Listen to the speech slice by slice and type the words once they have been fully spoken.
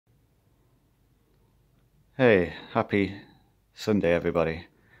Hey, happy Sunday everybody.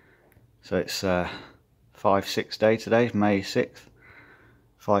 So it's 5-6 day today, May 6th.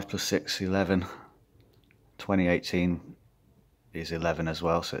 5 plus 6, 11. 2018 is 11 as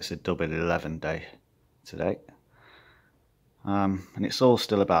well, so it's a double 11 day today. And it's all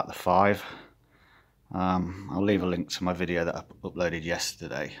still about the 5. I'll leave a link to my video that I uploaded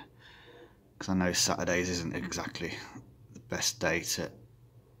yesterday, because I know Saturdays isn't exactly the best day to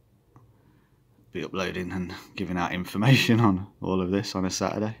be uploading and giving out information on all of this on a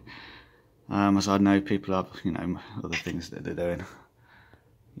Saturday. As I know people have, other things that they're doing.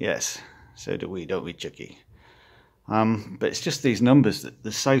 Yes, so do we, don't we, Chucky? But it's just these numbers that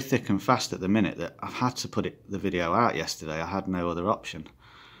they're so thick and fast at the minute that I've had to put the video out yesterday. I had no other option,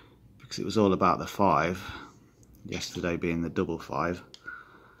 because it was all about the 5, yesterday being the double 5.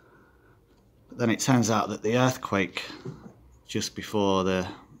 But then it turns out that the earthquake just before the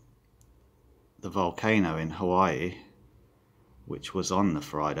volcano in Hawaii, which was on the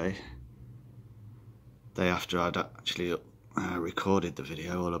Friday, day after I'd actually recorded the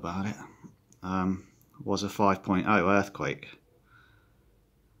video all about it, was a 5.0 earthquake.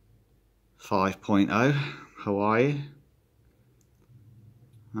 5.0 Hawaii.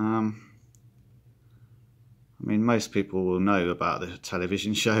 I mean, most people will know about the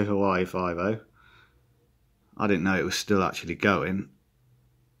television show Hawaii 5.0. I didn't know it was still actually going.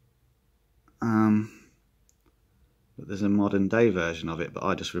 But there's a modern day version of it, but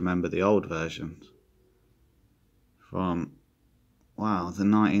I just remember the old version from, wow, the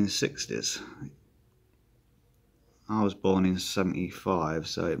 1960s. I was born in 75,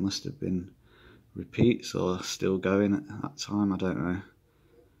 so it must have been repeats or still going at that time, I don't know.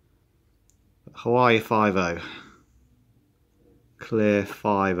 But Hawaii 5.0, clear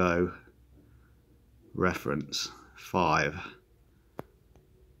 5.0 reference, 5.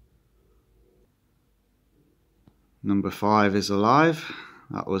 Number 5 is alive.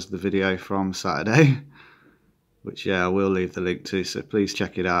 That was the video from Saturday, which, yeah, I will leave the link to, so please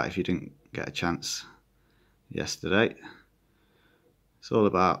check it out if you didn't get a chance yesterday. It's all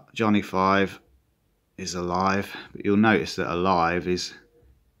about Johnny 5 is alive, but you'll notice that alive is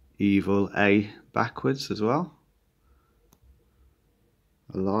evil A backwards as well.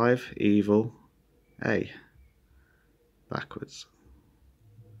 Alive, evil, A backwards.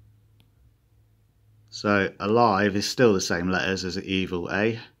 So alive is still the same letters as evil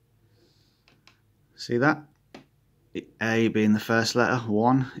A. See that? The A being the first letter,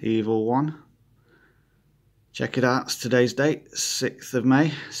 1, evil 1. Check it out, it's today's date, 6th of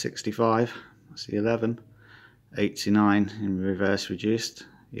May, 65, that's the 11. 89 in reverse reduced,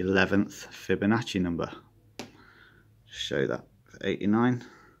 11th Fibonacci number. Just show that for 89.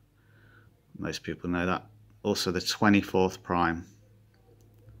 Most people know that. Also the 24th prime,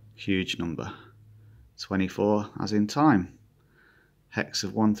 huge number. 24 as in time. Hex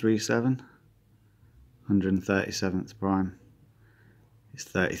of 137, 137th prime is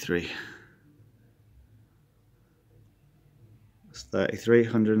 33. That's 33,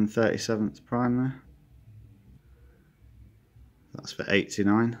 137th prime there. That's for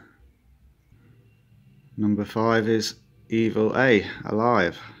 89. Number 5 is evil A,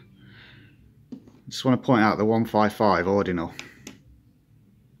 alive. I just want to point out the 155 ordinal,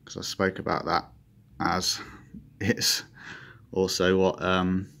 because I spoke about that, as it's also what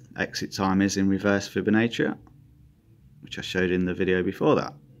exit time is in reverse Fibonacci, which I showed in the video before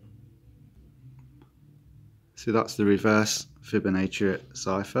that. So that's the reverse Fibonacci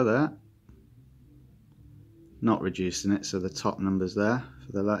cipher there. Not reducing it, so the top number's there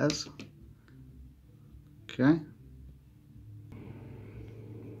for the letters. Okay.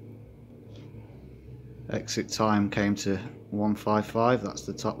 Exit time came to 155, that's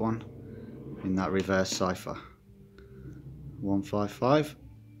the top one in that reverse cipher. 155.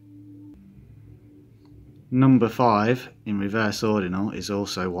 Number 5 in reverse ordinal is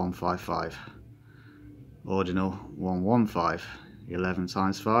also 155. Ordinal 115. 11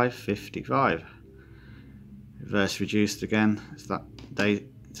 times 5, 55. Reverse reduced again, it's that day,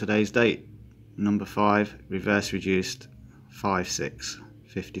 today's date. Number 5, reverse reduced 5-6,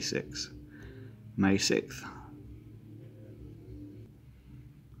 56. May 6th.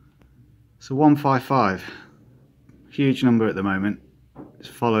 So 155, huge number at the moment. It's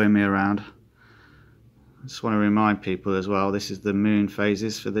following me around. I just want to remind people as well, this is the moon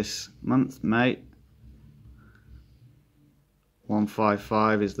phases for this month, May.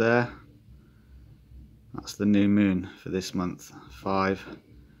 155 is there. That's the new moon for this month,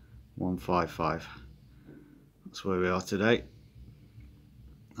 5155. That's where we are today.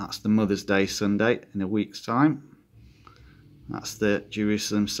 That's the Mother's Day Sunday in a week's time. That's the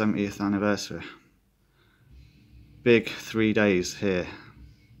Jerusalem 70th anniversary. big 3 days here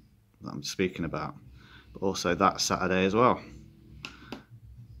that I'm speaking about, but also that Saturday as well.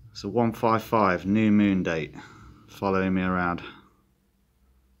 So 155, new moon date, following me around.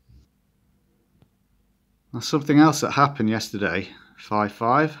 Now something else that happened yesterday,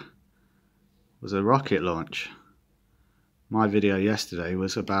 5-5, was a rocket launch. My video yesterday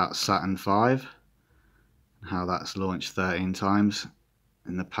was about Saturn V, and how that's launched 13 times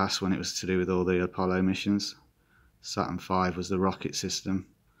in the past when it was to do with all the Apollo missions. Saturn V was the rocket system,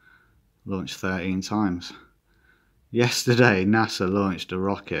 launched 13 times. Yesterday NASA launched a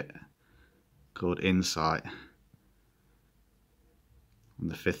rocket called InSight on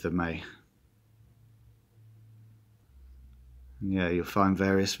the 5th of May. And yeah, you'll find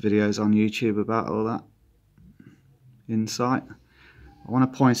various videos on YouTube about all that. InSight. I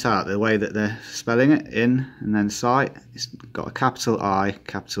want to point out the way that they're spelling it, in and then sight. It's got a capital I,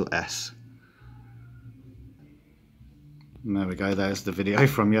 capital S. And there we go, there's the video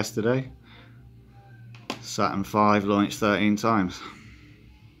from yesterday. Saturn V launched 13 times.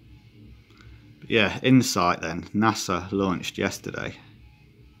 But yeah, InSight then, NASA launched yesterday.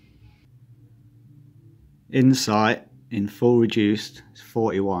 InSight in full reduced is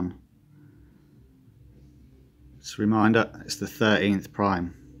 41. Just a reminder, it's the 13th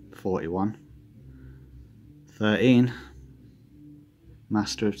prime, 41. 13,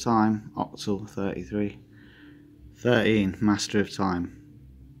 master of time, octal 33. 13, master of time,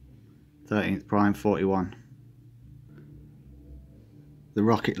 13th prime, 41. The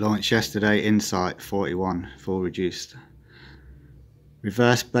rocket launch yesterday, InSight 41, full reduced.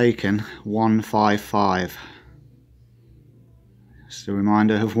 Reverse Bacon 155. Just a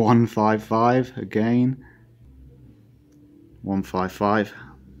reminder of 155 again. 155.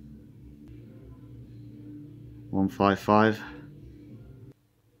 155.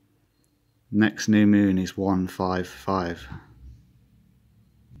 Next new moon is 155.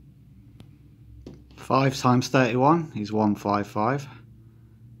 5 times 31 is 155.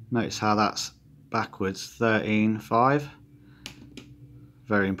 Notice how that's backwards. 13, 5.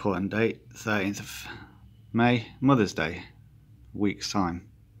 Very important date. 13th of May, Mother's Day. A week's time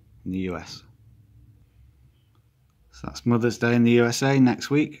in the US. So that's Mother's Day in the USA next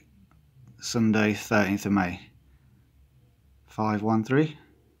week. Sunday, 13th of May. 513.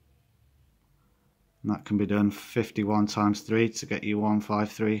 And that can be done 51 times 3 to get you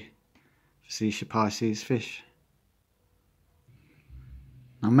 153 Facetious Pisces fish.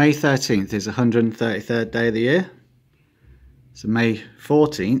 Now May 13th is the 133rd day of the year. So May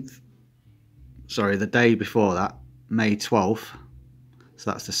 14th, sorry, the day before that, May 12th,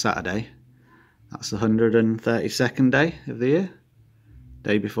 so that's the Saturday, that's the 132nd day of the year,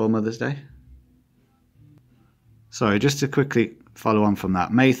 day before Mother's Day. Sorry, just to quickly follow on from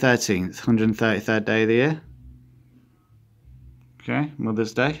that, May 13th, 133rd day of the year. Okay,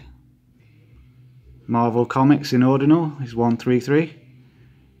 Mother's Day. Marvel Comics in ordinal is 133.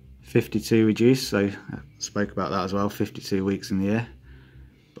 52 reduced, so I spoke about that as well, 52 weeks in the year.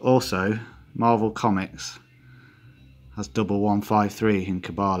 But also, Marvel Comics has double 153 in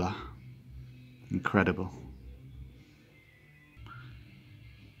Kabbalah. Incredible.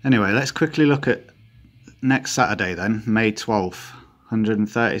 Anyway, let's quickly look at next Saturday then, May 12th,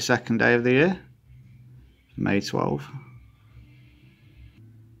 132nd day of the year. May 12th.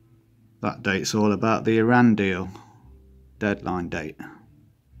 That date's all about the Iran deal, deadline date.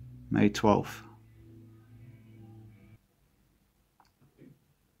 May 12th.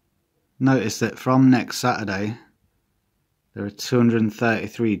 Notice that from next Saturday, there are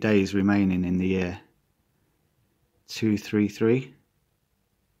 233 days remaining in the year. 233.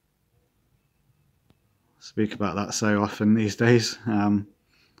 Speak about that so often these days. 13th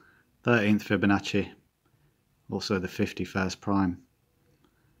Fibonacci, also the 51st prime.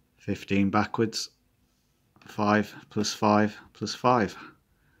 15 backwards, 5 plus 5 plus 5.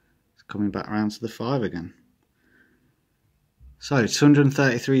 Coming back around to the 5 again. So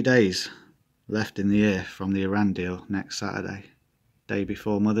 233 days left in the year from the Iran deal next Saturday, day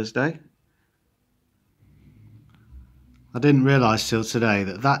before Mother's Day. I didn't realise till today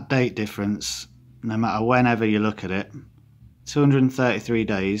that that date difference, no matter whenever you look at it, 233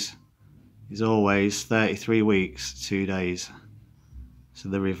 days is always 33 weeks, 2 days. So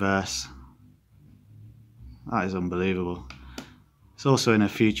the reverse. That is unbelievable. It's also in a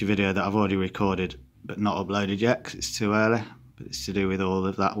future video that I've already recorded but not uploaded yet because it's too early, but it's to do with all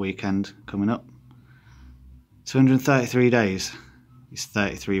of that weekend coming up. 233 days is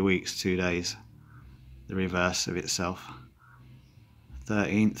 33 weeks, 2 days, the reverse of itself.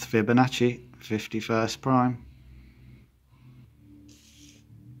 13th Fibonacci, 51st prime.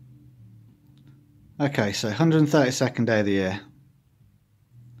 Okay, so 132nd day of the year.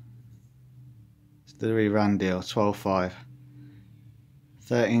 It's the Iran deal, 12.5.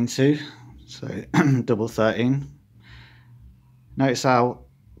 13.2, so double 13. Notice how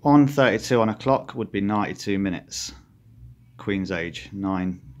 1:32 on a clock would be 92 minutes. Queen's age,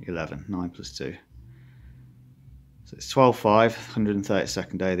 9:11, 9 plus 2. So it's 12.5,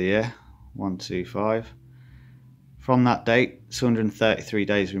 132nd day of the year, 125. From that date, 233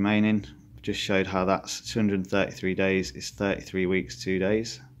 days remaining. Just showed how that's 233 days is 33 weeks, 2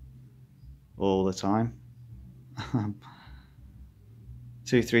 days. All the time.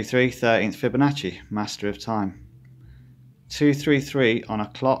 233, 13th Fibonacci, master of time. 233 on a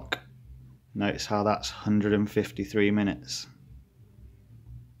clock. Notice how that's 153 minutes.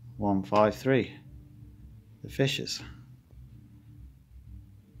 153. The fishes.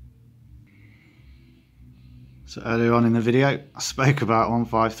 So earlier on in the video, I spoke about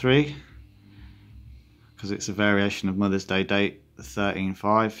 153 because it's a variation of Mother's Day date, the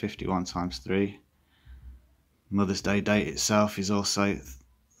 13.5, 51 times 3. Mother's Day date itself is also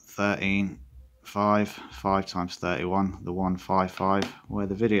 13.5, 5 times 31, the 155, where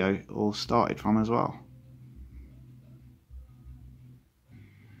the video all started from as well.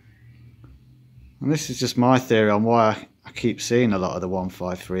 And this is just my theory on why I keep seeing a lot of the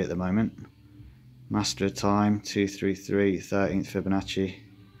 153 at the moment. Master of time, 233, 13th Fibonacci.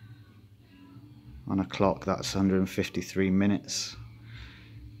 On a clock, that's 153 minutes.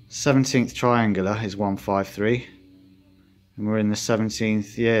 17th triangular is 153. And we're in the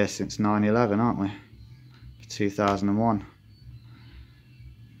 17th year since 9/11, aren't we? 2001.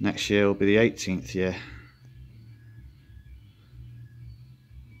 Next year will be the 18th year.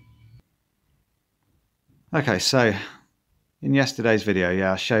 Okay, so in yesterday's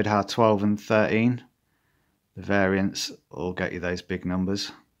video, I showed how 12 and 13, the variants, all get you those big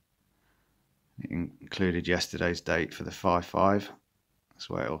numbers. It included yesterday's date for the 5.5. That's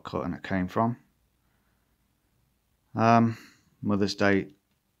where it all cut and it came from. Mother's Day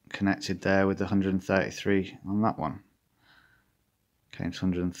connected there with the 133 on that one. Came to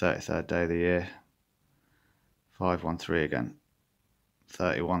 133rd day of the year. 513 again.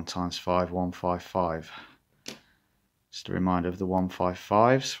 31 times 5, 155. Just a reminder of the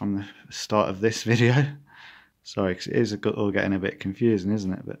 155s from the start of this video. Sorry, because it is all getting a bit confusing,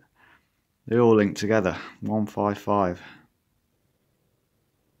 isn't it? But they all link together. 155.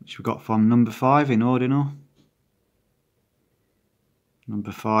 Which we got from number 5 in ordinal.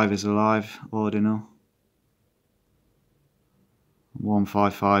 Number 5 is alive, ordinal.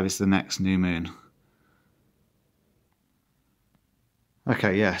 155 is the next new moon.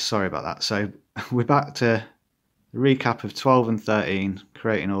 Okay, yeah, sorry about that. So we're back to the recap of 12 and 13,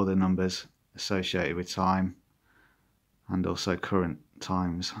 creating all the numbers associated with time and also current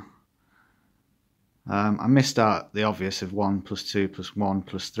times. I missed out the obvious of 1 plus 2 plus 1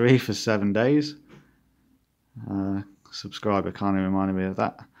 plus 3 for 7 days. Subscriber kind of reminded me of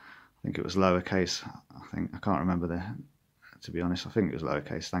that. I think it was lowercase. I can't remember to be honest. I think it was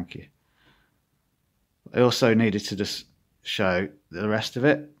lowercase, thank you. I also needed to just show the rest of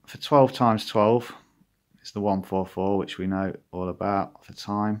it. For 12 times 12, it's the 144, which we know all about for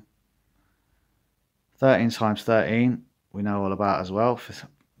time. 13 times 13, we know all about as well for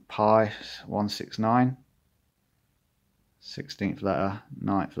pi, 169. 16th letter,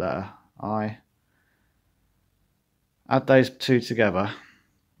 9th letter, I. Add those two together.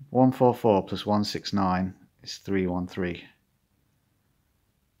 144 plus 169 is 313.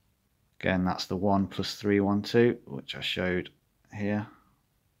 Again, that's the 1 plus 312, which I showed here.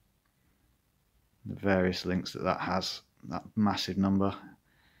 The various links that has, that massive number.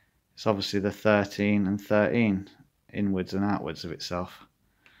 It's obviously the 13 and 13, inwards and outwards of itself.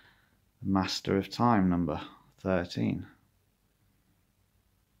 The master of time number, 13.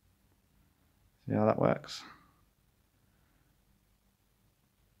 See how that works?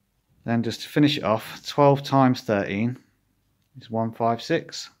 Then just to finish it off, 12 times 13 is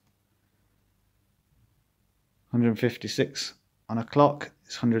 156. 156 on a clock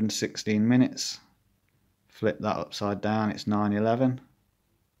is 116 minutes. Flip that upside down, it's 9/11.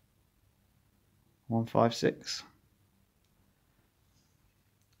 156.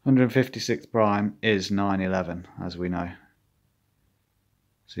 156 prime is 9/11, as we know.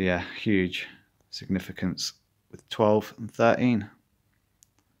 So yeah, huge significance with 12 and 13.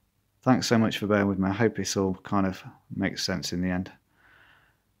 Thanks so much for bearing with me. I hope this all kind of makes sense in the end.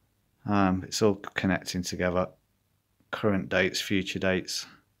 It's all connecting together. Current dates, future dates.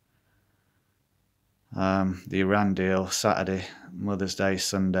 The Iran deal, Saturday, Mother's Day,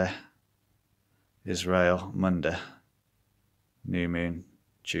 Sunday. Israel, Monday. New moon,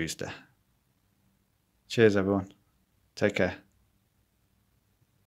 Tuesday. Cheers, everyone. Take care.